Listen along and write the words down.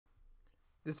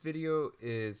This video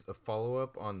is a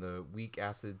follow-up on the weak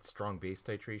acid strong base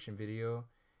titration video,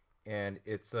 and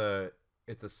it's a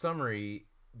summary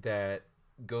that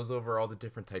goes over all the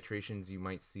different titrations you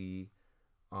might see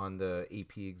on the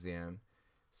AP exam.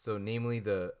 So namely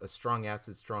the a strong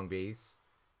acid strong base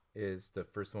is the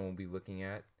first one we'll be looking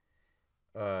at.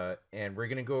 And we're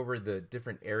gonna go over the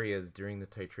different areas during the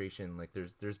titration. Like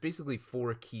there's basically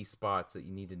four key spots that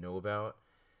you need to know about.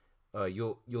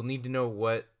 You'll need to know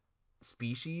what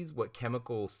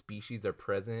chemical species are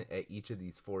present at each of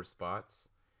these four spots.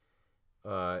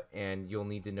 And you'll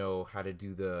need to know how to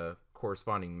do the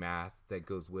corresponding math that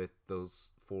goes with those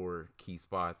four key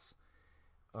spots.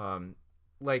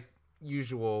 Like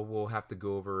usual, we'll have to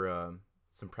go over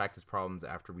some practice problems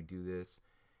after we do this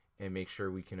and make sure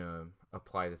we can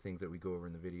apply the things that we go over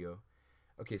in the video.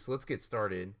 Okay, so let's get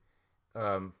started.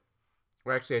 Well,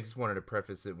 actually, I just wanted to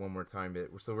preface it one more time.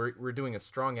 So we're doing a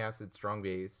strong acid, strong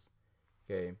base,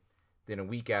 okay, then a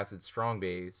weak acid, strong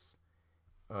base,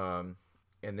 and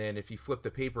then if you flip the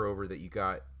paper over that you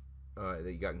got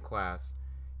in class,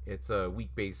 it's a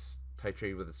weak base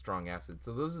titrated with a strong acid.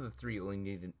 So those are the three you'll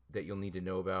need to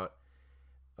know about,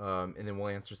 and then we'll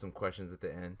answer some questions at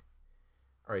the end.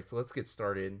 All right, so let's get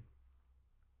started,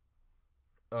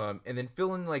 and then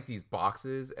fill in like these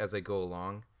boxes as I go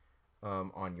along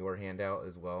on your handout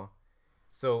as well.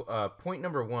 So point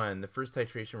number one, the first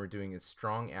titration we're doing is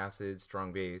strong acid,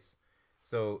 strong base.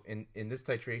 So in this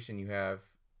titration, you have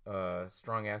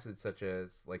strong acids such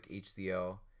as like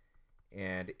HCl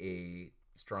and a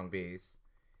strong base.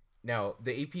 Now,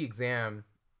 the AP exam,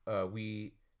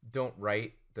 we don't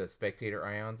write the spectator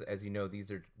ions. As you know,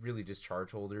 these are really just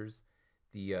charge holders,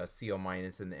 the Cl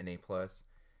minus and the Na plus.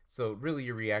 So really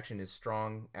your reaction is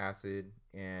strong acid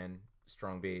and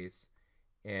strong base,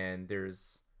 and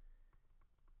there's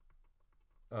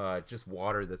just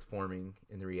water that's forming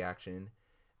in the reaction.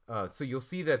 So you'll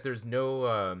see that there's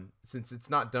no, since it's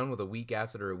not done with a weak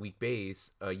acid or a weak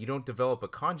base, you don't develop a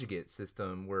conjugate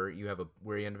system where you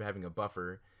end up having a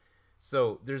buffer.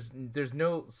 So there's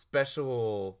no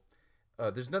special,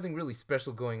 there's nothing really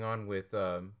special going on with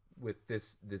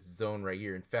this zone right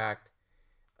here. In fact,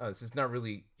 this is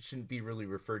shouldn't be really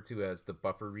referred to as the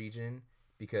buffer region,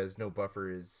 because no buffer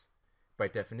is, by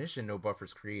definition, no buffer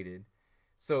is created.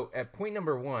 So at point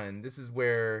number one, this is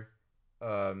where,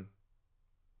 so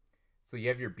you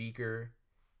have your beaker,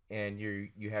 and you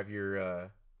have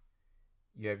your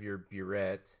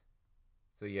burette.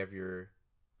 So you have your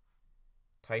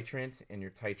titrant and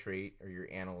your titrate, or your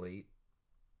analyte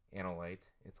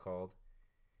it's called,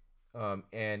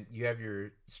 and you have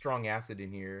your strong acid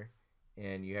in here,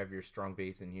 and you have your strong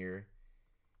base in here,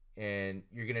 and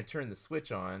you're gonna turn the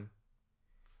switch on,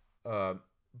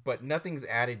 but nothing's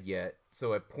added yet.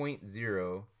 So at point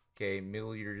 0, okay,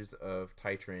 milliliters of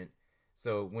titrant.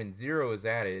 So when 0 is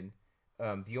added,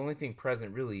 the only thing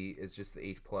present really is just the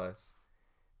H plus.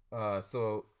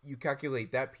 So you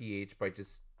calculate that pH by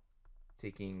just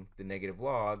taking the negative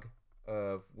log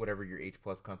of whatever your H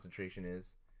plus concentration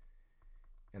is,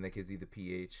 and that gives you the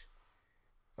pH.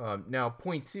 Now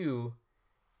point 2,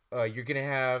 you're gonna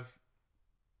have,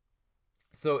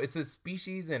 so it says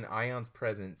species and ions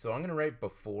present. So I'm going to write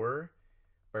before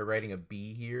by writing a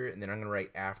B here, and then I'm going to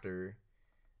write after.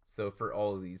 So for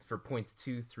all of these, for points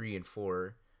 2, 3, and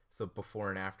 4, so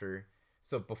before and after.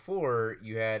 So before,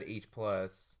 you had H+,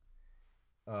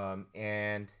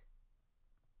 and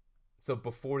so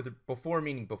before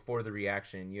meaning before the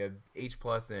reaction, you have H+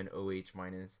 and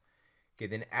OH-. Okay,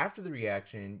 then after the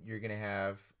reaction, you're going to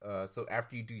have, so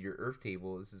after you do your earth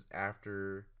table, this is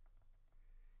after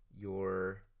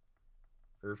your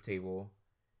earth table,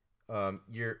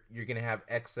 you're gonna have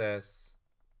excess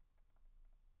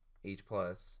H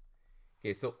plus.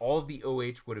 Okay, so all of the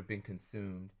OH would have been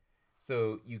consumed.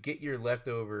 So you get your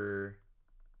leftover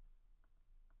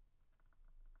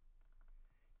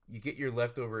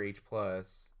H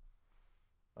plus,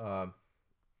 and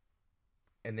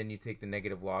then you take the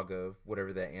negative log of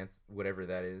whatever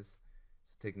that is.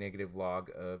 So take negative log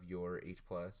of your H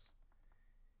plus,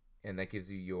 and that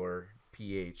gives you your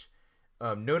pH.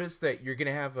 Notice that you can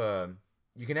have a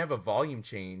volume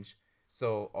change.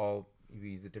 So I'll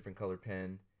use a different color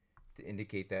pen to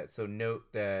indicate that. So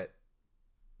note that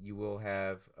you will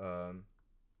have to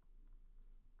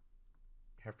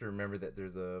remember that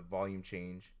there's a volume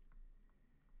change,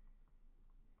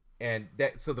 and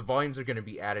that, so the volumes are going to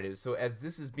be additive. So as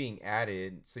this is being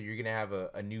added, so you're going to have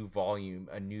a new volume,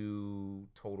 a new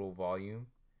total volume.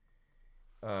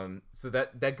 So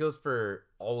that goes for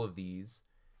all of these,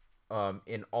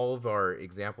 in all of our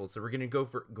examples. So we're going to go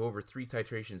over 3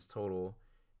 titrations total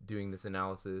doing this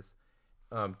analysis.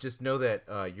 just know that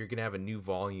you're going to have a new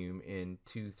volume in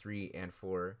 2, 3, and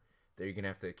 4 that you're going to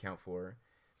have to account for.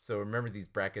 So remember, these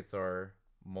brackets are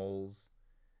moles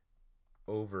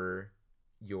over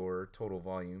your total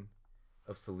volume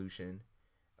of solution.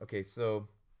 Okay, so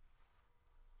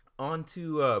on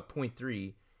to point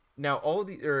 3. Now, all of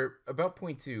the, or about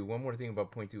point 2, one more thing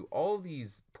about point 2. All of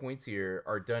these points here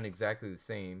are done exactly the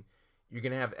same. You're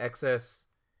going to have excess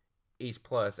H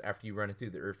plus after you run it through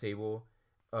the earth table.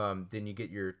 Then you get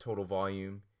your total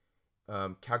volume.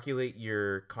 Calculate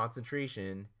your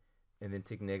concentration, and then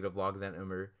take negative log of that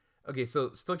number. Okay, so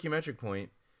stoichiometric point.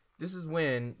 This is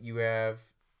when you're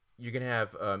gonna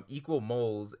have equal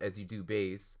moles as you do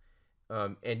base,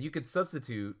 and you could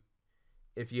substitute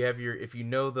if you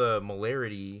know the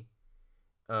molarity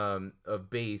of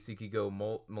base. You could go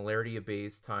molarity of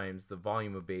base times the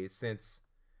volume of base, since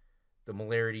the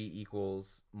molarity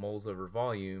equals moles over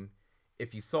volume.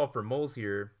 If you solve for moles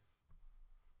here,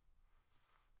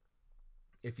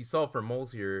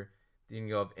 then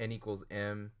you have N equals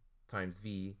M times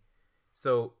V.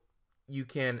 So you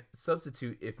can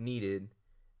substitute if needed.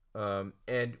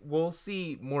 And we'll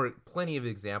see plenty of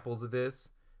examples of this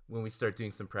when we start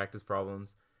doing some practice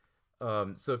problems.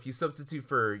 So if you substitute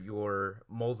for your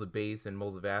moles of base and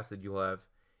moles of acid, you'll have,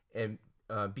 and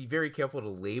be very careful to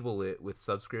label it with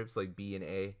subscripts like B and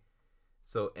A.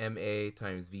 So MA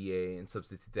times VA, and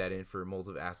substitute that in for moles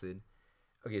of acid.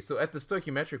 Okay, so at the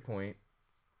stoichiometric point,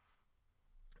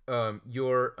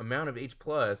 your amount of H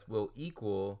plus will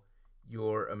equal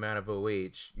your amount of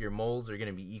OH. Your moles are going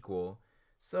to be equal.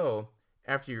 So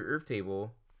after your earth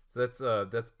table, so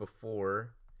that's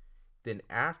before. Then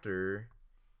after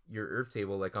your earth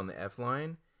table, like on the F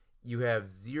line, you have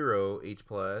 0 H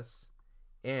plus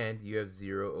and you have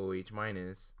 0 OH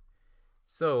minus.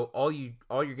 So all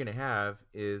you're gonna have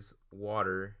is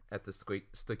water at the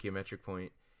stoichiometric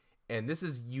point. And this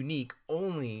is unique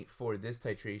only for this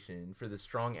titration, for the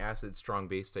strong acid, strong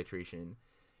base titration.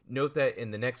 Note that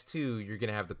in the next two, you're going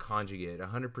to have the conjugate,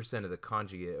 100% of the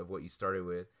conjugate of what you started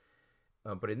with.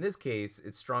 But in this case,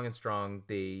 it's strong and strong.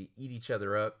 They eat each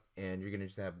other up, and you're going to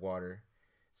just have water.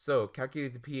 So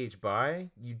calculate the pH by,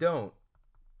 you don't.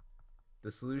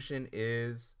 The solution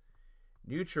is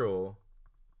neutral.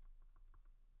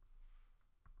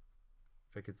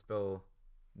 If I could spell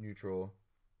neutral.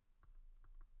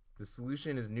 The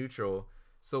solution is neutral.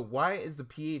 So why is the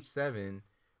pH 7?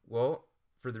 Well,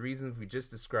 for the reasons we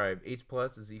just described. H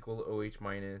plus is equal to OH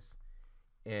minus,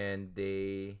 and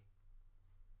they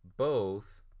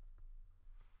both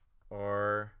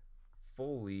are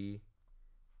fully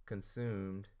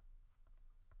consumed,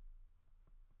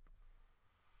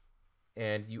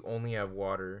 and you only have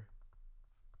water.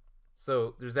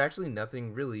 So there's actually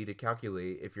nothing really to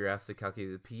calculate if you're asked to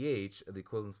calculate the pH of the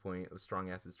equivalence point of strong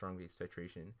acid, strong base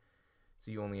titration. So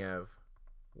you only have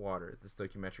water at the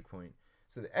stoichiometric point.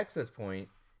 So the excess point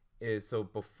is, so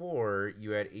before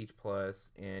you had H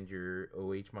plus and your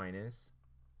OH minus,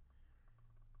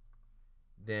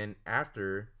 then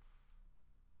after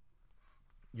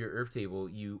your earth table,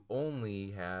 you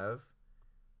only have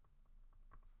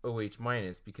OH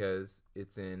minus because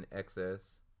it's in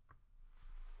excess.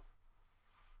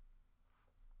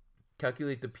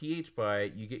 Calculate the pH by,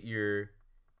 you get your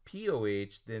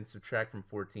POH, then subtract from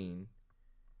 14.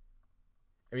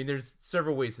 I mean, there's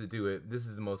several ways to do it. This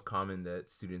is the most common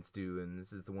that students do, and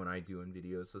this is the one I do in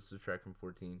videos. So subtract from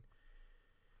 14.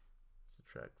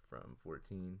 Subtract from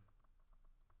 14.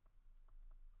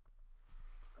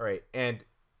 All right, and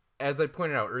as I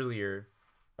pointed out earlier,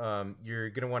 you're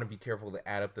going to want to be careful to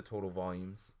add up the total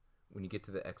volumes when you get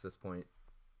to the excess point.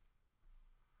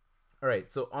 All right,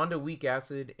 so on to weak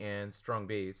acid and strong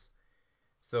base.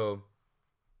 So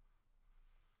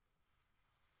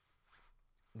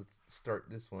let's start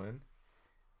this one.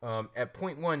 At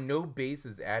point 1, no base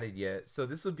is added yet. So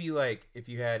this would be like if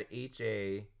you had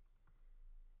HA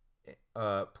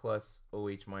plus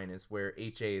OH minus, where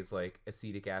HA is like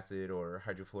acetic acid or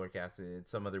hydrofluoric acid,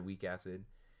 some other weak acid.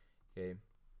 Okay,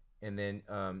 and then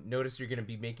notice you're going to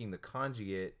be making the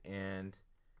conjugate and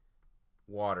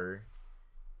water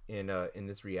in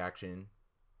this reaction.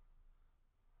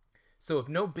 So if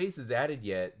no base is added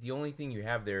yet, the only thing you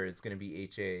have there is going to be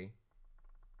HA.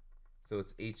 So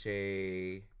it's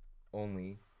HA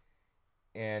only.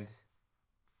 And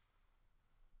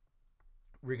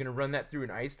we're going to run that through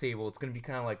an ice table. It's going to be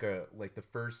kind of like the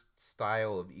first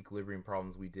style of equilibrium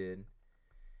problems we did.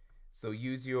 So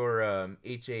use your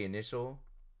HA initial,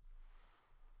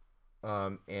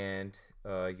 and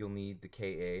you'll need the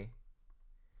Ka.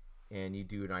 And you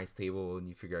do an ice table and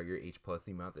you figure out your H plus,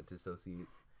 the amount that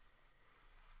dissociates.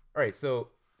 All right, so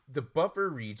the buffer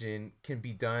region can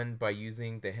be done by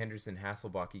using the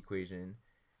Henderson-Hasselbalch equation.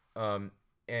 Um,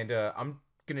 and I'm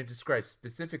going to describe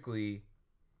specifically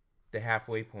the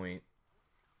halfway point.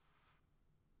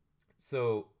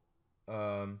 So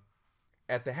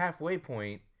at the halfway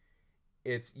point,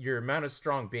 it's your amount of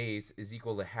strong base is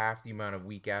equal to half the amount of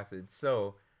weak acid.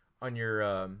 So on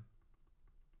your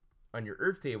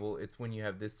earth table, it's when you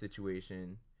have this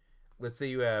situation. Let's say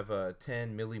you have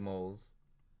 10 millimoles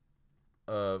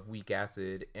of weak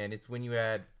acid, and it's when you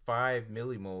add 5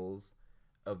 millimoles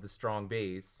of the strong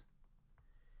base.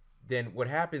 Then what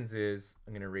happens is,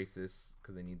 I'm going to erase this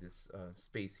because I need this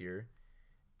space here.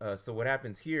 So what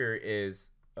happens here is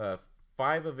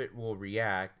 5 of it will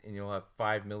react, and you'll have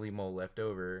 5 millimole left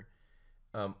over.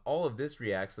 All of this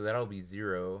reacts, so that'll be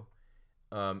 0.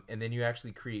 And then you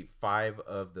actually create 5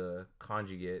 of the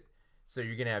conjugate. So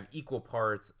you're going to have equal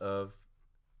parts of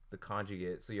the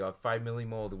conjugate. So you'll have 5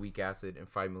 millimole of the weak acid and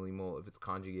 5 millimole of its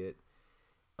conjugate.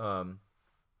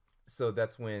 So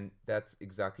that's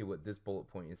exactly what this bullet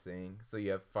point is saying. So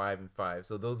you have 5 and 5.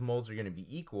 So those moles are going to be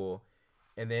equal.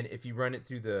 And then if you run it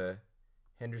through the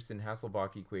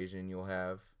Henderson-Hasselbalch equation, you'll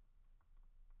have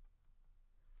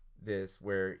this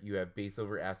where you have base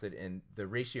over acid, and the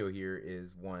ratio here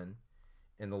is 1,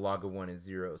 and the log of 1 is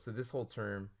 0. So this whole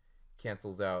term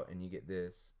cancels out, and you get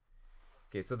this.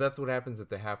 Okay, so that's what happens at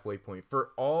the halfway point. For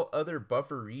all other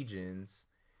buffer regions,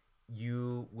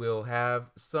 you will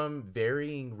have some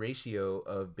varying ratio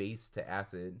of base to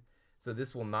acid. So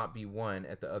this will not be 1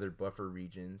 at the other buffer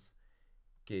regions.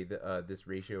 Okay, this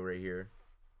ratio right here.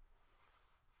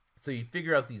 So you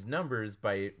figure out these numbers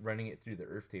by running it through the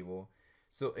earth table.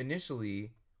 So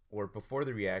initially, or before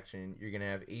the reaction, you're going to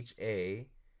have HA,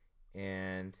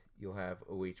 and you'll have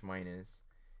OH minus.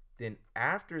 Then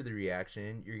after the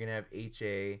reaction, you're going to have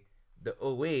HA. The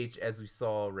OH, as we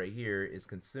saw right here, is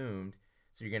consumed.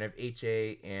 So you're going to have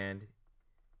HA and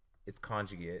its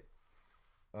conjugate.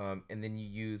 And then you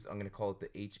use, I'm going to call it the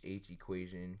HH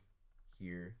equation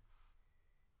here.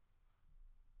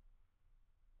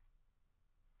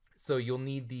 So you'll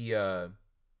need the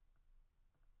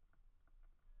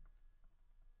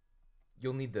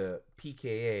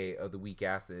pKa of the weak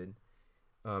acid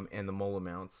and the mole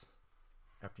amounts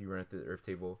after you run it through the earth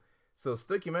table. So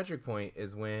stoichiometric point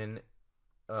is when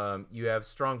you have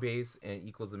strong base and it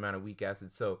equals the amount of weak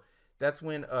acid. So that's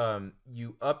when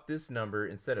you up this number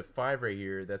instead of 5 right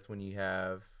here. That's when you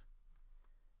have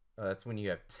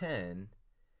 10.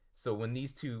 So when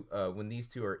these two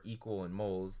are equal in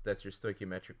moles, that's your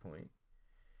stoichiometric point.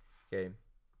 Okay.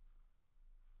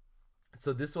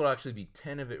 So this will actually be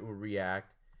 10 of it will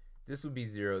react. This would be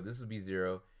 0. This would be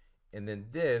 0. And then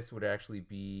this would actually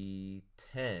be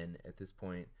 10 at this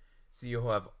point. So you'll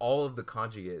have all of the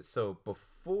conjugates. So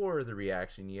before the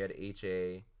reaction, you had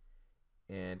HA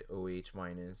and OH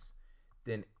minus.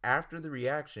 Then after the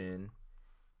reaction,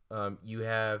 you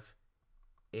have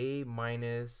A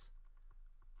minus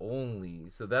only.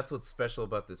 So that's what's special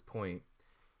about this point.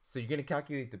 So you're going to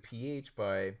calculate the pH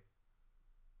by,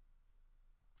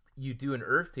 you do an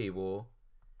earth table,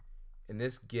 and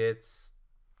this gets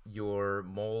your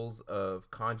moles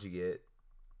of conjugate.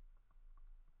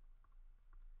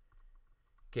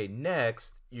 Okay,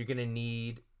 next you're going to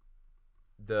need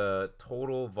the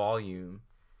total volume.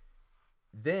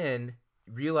 Then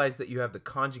realize that you have the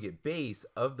conjugate base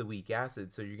of the weak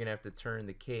acid, so you're going to have to turn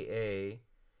the Ka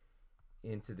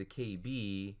into the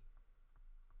Kb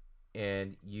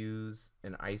and use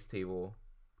an ice table.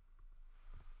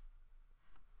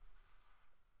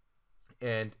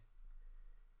 And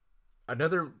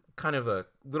another kind of a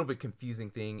little bit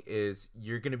confusing thing is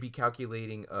you're going to be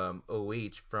calculating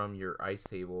OH from your ice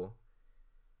table.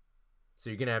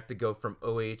 So you're going to have to go from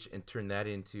OH and turn that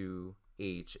into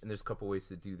H. And there's a couple ways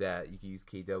to do that. You can use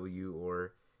KW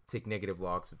or take negative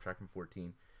log, subtract from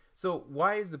 14. So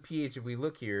why is the pH, if we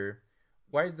look here,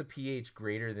 why is the pH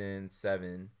greater than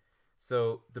 7?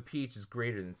 So the pH is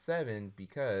greater than 7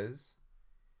 because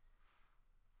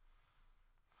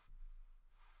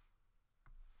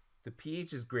the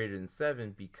pH is greater than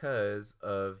 7 because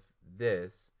of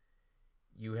this.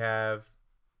 You have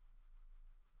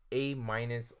A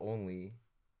minus only.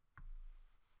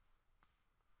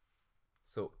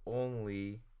 So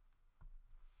only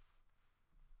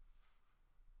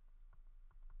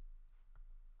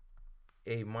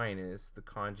A minus, the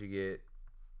conjugate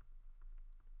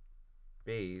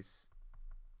base,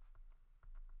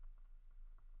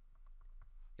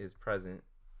 is present.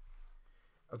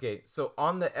 Okay, so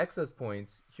on the excess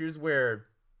points, here's where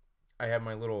I have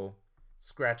my little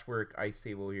scratch work ice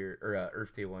table here, or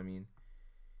earth table, I mean.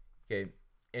 Okay,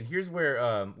 and here's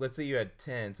where let's say you had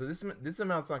 10. So this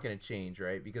amount's not going to change,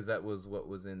 right? Because that was what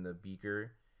was in the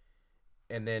beaker.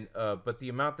 And then but the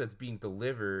amount that's being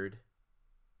delivered,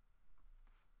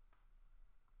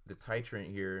 the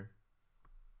titrant here,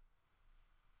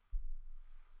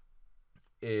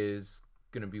 is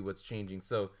going to be what's changing.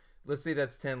 So let's say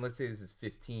that's 10, let's say this is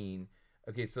 15.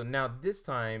 Okay, so now this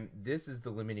time this is the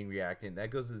limiting reactant.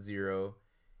 That goes to 0,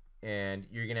 and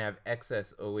you're going to have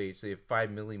excess OH. So you have 5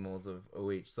 millimoles of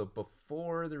OH. So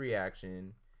before the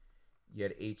reaction, you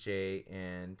had HA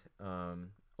and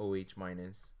OH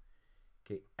minus.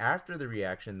 Okay, after the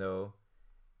reaction though,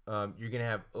 you're going to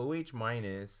have OH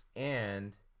minus,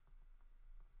 and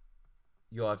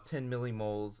you'll have 10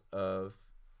 millimoles of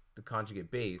the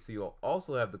conjugate base. So you'll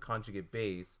also have the conjugate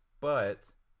base, but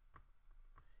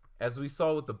as we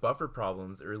saw with the buffer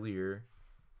problems earlier,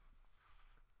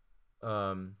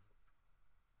 you're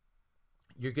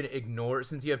going to ignore,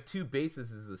 since you have two bases,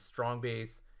 this is a strong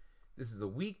base, this is a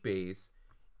weak base,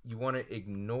 you want to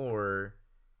ignore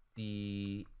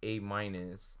the A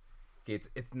minus. Okay,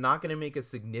 it's not going to make a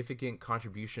significant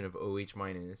contribution of OH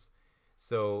minus.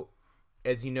 So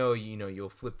as you know, you'll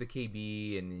flip the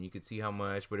KB and then you can see how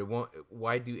much, but it won't.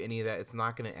 Why do any of that? It's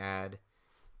not going to add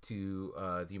to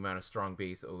the amount of strong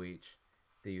base OH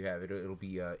that you have. It'll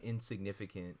be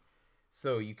insignificant.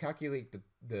 So you calculate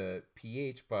the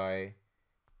pH by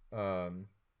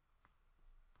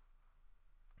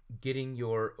getting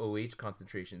your OH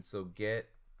concentration. So get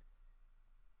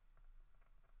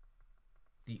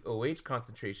the OH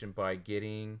concentration by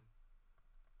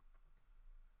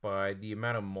the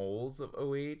amount of moles of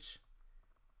OH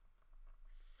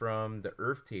from the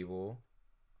earth table,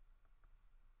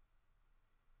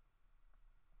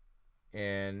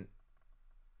 and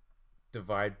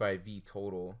divide by V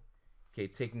total. Okay,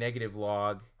 take negative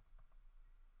log.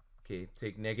 Okay,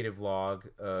 take negative log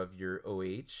of your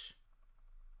OH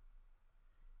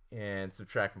and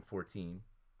subtract from 14.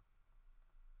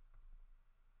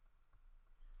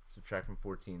 Subtract from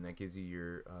 14. That gives you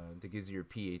your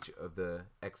pH of the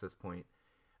excess point.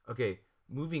 Okay,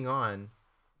 moving on.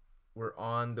 We're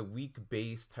on the weak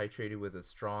base titrated with a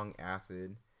strong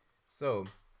acid. So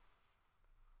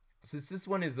since this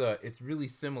one is it's really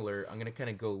similar, I'm gonna kind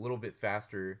of go a little bit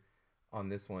faster on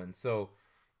this one. So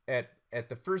at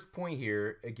the first point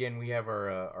here, again, we have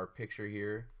our picture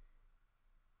here,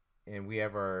 and we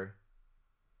have our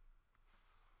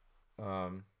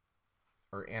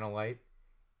analyte,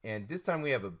 and this time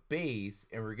we have a base,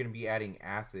 and we're gonna be adding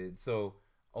acid. So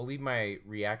I'll leave my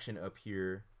reaction up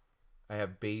here. I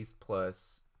have base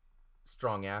plus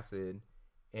strong acid,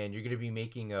 and you're gonna be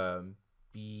making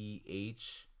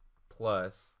BH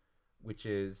plus, which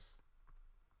is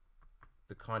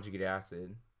the conjugate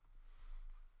acid,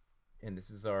 and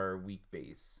this is our weak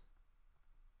base,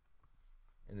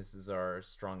 and this is our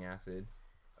strong acid.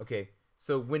 Okay,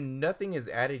 so when nothing is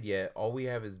added yet, all we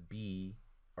have is B,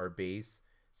 our base.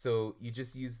 So you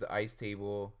just use the ice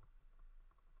table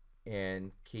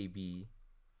and KB,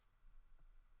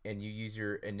 and you use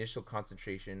your initial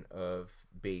concentration of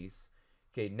base.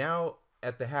 Okay, now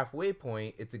at the halfway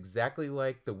point, it's exactly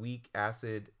like the weak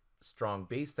acid strong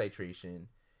base titration.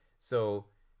 So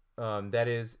that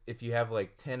is, if you have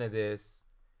like 10 of this,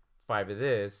 5 of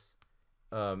this,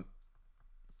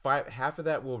 half of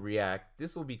that will react.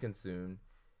 This will be consumed.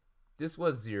 This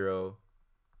was 0.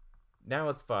 Now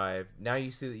it's 5. Now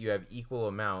you see that you have equal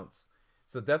amounts.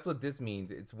 So that's what this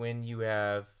means. It's when you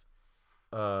have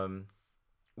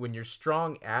when your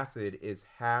strong acid is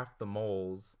half the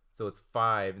moles, so it's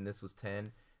 5 and this was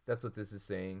 10. That's what this is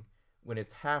saying. When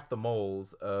it's half the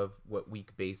moles of what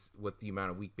the amount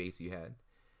of weak base you had.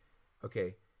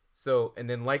 Okay, so and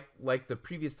then like the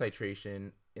previous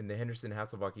titration in the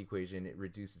Henderson-Hasselbalch equation, it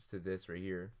reduces to this right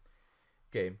here.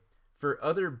 Okay, for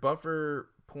other buffer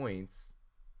points,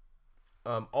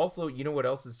 also, you know what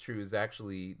else is true is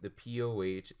actually the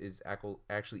POH is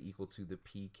actually equal to the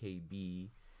PKB,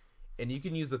 and you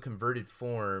can use a converted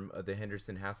form of the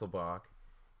Henderson-Hasselbalch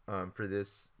for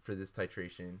this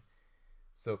titration.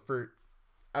 So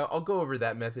I'll go over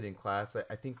that method in class.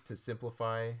 I think to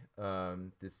simplify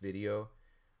this video,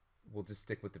 we'll just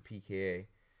stick with the pKa.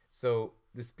 So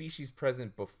the species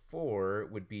present before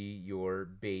would be your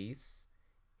base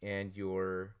and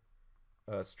your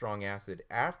strong acid.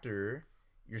 After,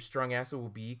 your strong acid will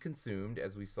be consumed,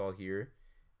 as we saw here.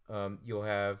 You'll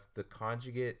have the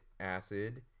conjugate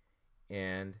acid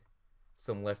and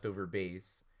some leftover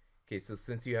base. Okay, so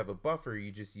since you have a buffer,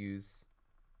 you just use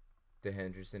the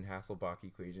Henderson-Hasselbalch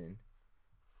equation.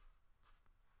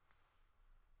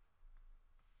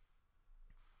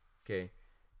 Okay,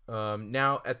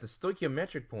 now at the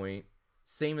stoichiometric point,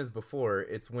 same as before,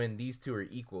 it's when these two are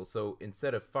equal. So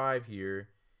instead of 5 here,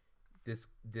 this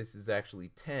is actually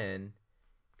 10,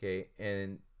 okay,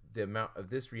 and the amount of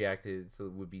this reacted, so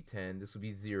it would be 10, this would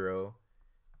be 0,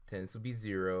 10, this would be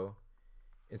 0,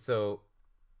 and so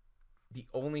the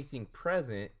only thing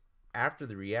present after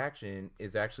the reaction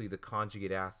is actually the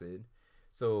conjugate acid.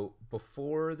 So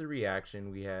before the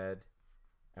reaction, we had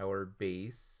our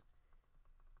base,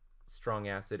 strong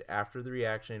acid. After the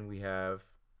reaction, we have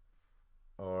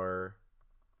our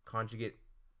conjugate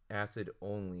acid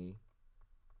only.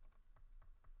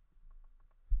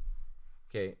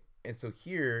 Okay, and so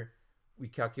here we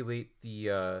calculate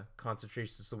the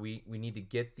concentration. So we need to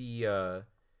get the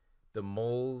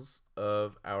moles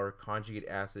of our conjugate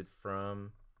acid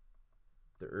from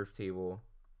the earth table.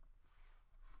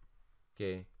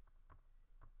 Okay,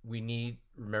 we need,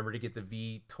 remember, to get the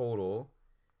V total,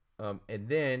 and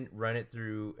then run it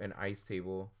through an ice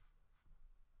table.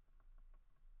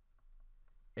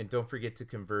 And don't forget to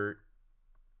convert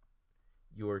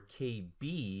your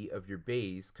Kb of your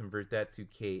base, convert that to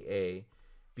Ka,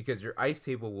 because your ice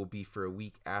table will be for a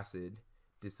weak acid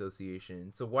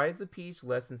dissociation. So why is the pH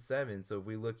less than 7? So if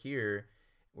we look here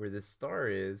where this star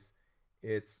is,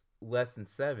 it's less than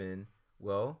 7.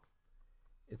 Well,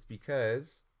 it's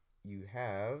because you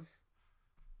have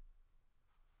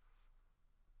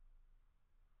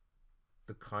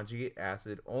the conjugate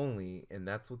acid only, and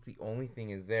that's what the only thing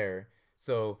is there.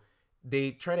 So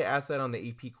they try to ask that on the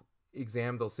AP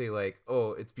exam. They'll say like,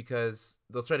 oh, it's because,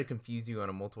 they'll try to confuse you on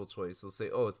a multiple choice. They'll say,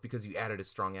 oh, it's because you added a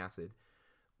strong acid.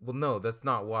 Well, no, that's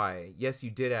not why. Yes,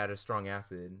 you did add a strong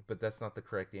acid, but that's not the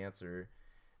correct answer.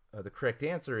 The correct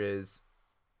answer is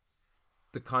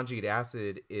the conjugate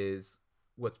acid is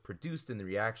what's produced in the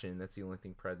reaction. That's the only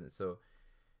thing present. So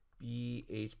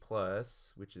BH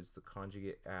plus, which is the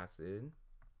conjugate acid,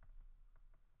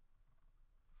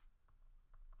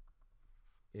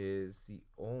 is the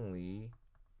only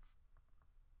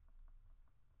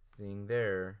thing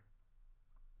there.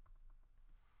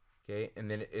 Okay, and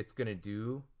then it's gonna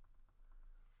do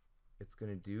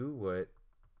what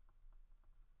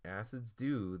acids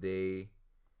do. They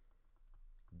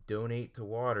donate to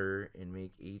water and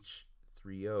make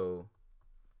H3O.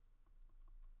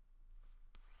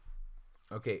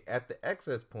 Okay, at the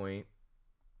excess point,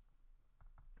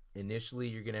 initially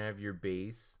you're gonna have your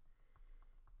base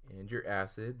and your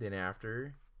acid. Then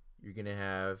after, you're gonna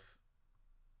have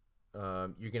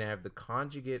the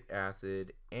conjugate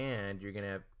acid, and you're gonna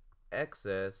have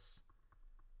excess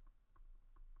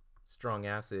strong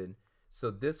acid.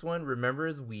 So this one, remember,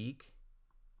 is weak,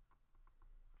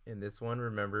 and this one,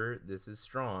 remember, this is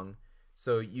strong.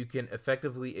 So you can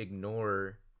effectively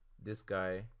ignore this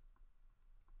guy.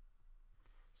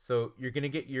 So you're gonna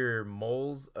get your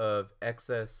moles of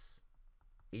excess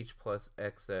H plus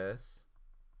excess.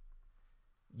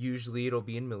 Usually it'll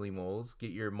be in millimoles.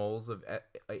 Get your moles of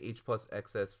H plus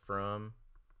excess from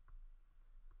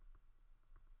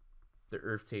the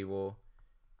earth table.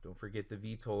 Don't forget the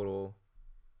V total.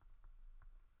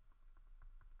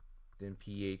 Then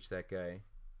pH, that guy.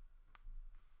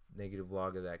 Negative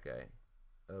log of that guy.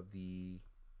 Of the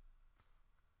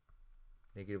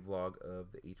negative log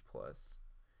of the H plus.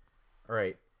 All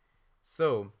right.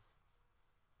 So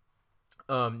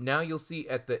now you'll see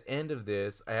at the end of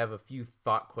this, I have a few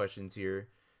thought questions here.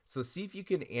 So see if you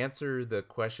can answer the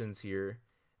questions here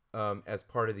as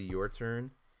part of the your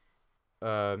turn.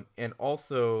 And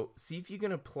also see if you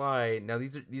can apply. Now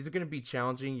these are going to be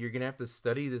challenging. You're going to have to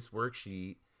study this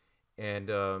worksheet and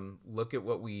look at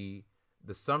what the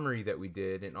summary that we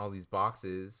did in all these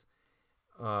boxes.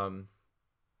 And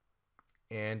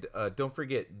don't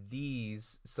forget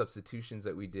these substitutions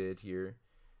that we did here.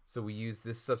 So we use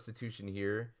this substitution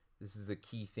here. This is a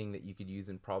key thing that you could use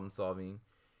in problem solving.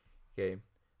 Okay,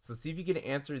 so see if you can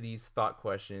answer these thought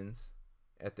questions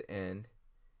at the end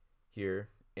here.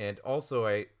 And also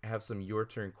I have some your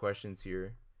turn questions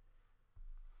here.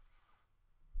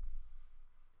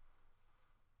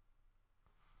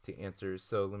 To answer.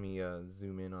 So let me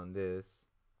zoom in on this.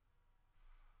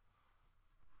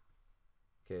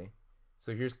 Okay,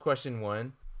 so here's question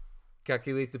 1.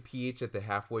 Calculate the pH at the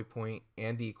halfway point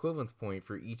and the equivalence point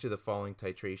for each of the following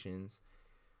titrations.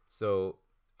 So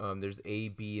there's A,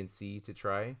 B, and C to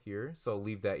try here. So I'll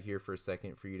leave that here for a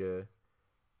second for you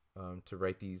to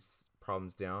write these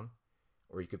problems down,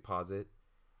 or you could pause it.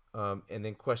 And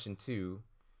then question 2.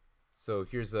 So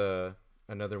here's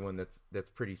another one that's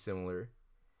pretty similar.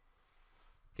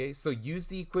 Okay, so use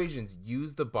the equations,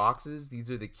 use the boxes. These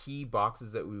are the key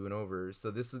boxes that we went over. So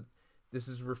this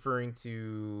is referring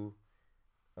to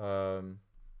let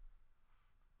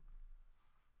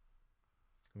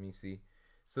me see.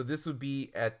 So this would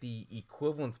be at the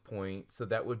equivalence point. So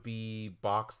that would be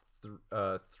box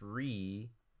 3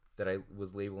 that I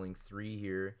was labeling 3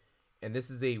 here. And this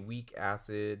is a weak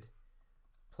acid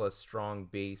plus strong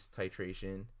base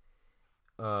titration.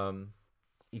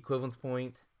 Equivalence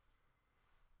point.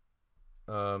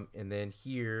 And then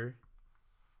here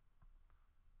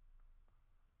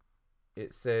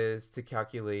it says to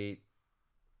calculate,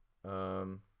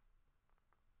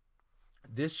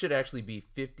 this should actually be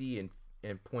 50 and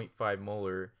 0.5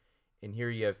 molar, and here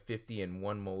you have 50 and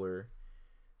 1 molar.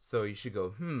 So you should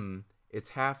go, it's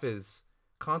half as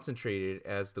concentrated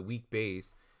as the weak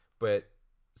base, but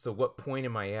so what point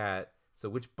am I at? So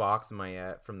which box am I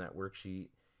at from that worksheet?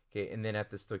 Okay, and then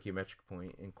at the stoichiometric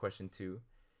point in question 2.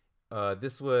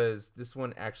 This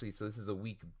one actually, so this is a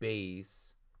weak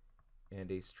base and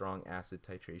a strong acid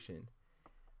titration.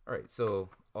 All right,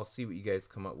 so I'll see what you guys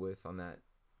come up with on that.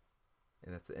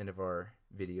 And that's the end of our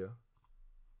video.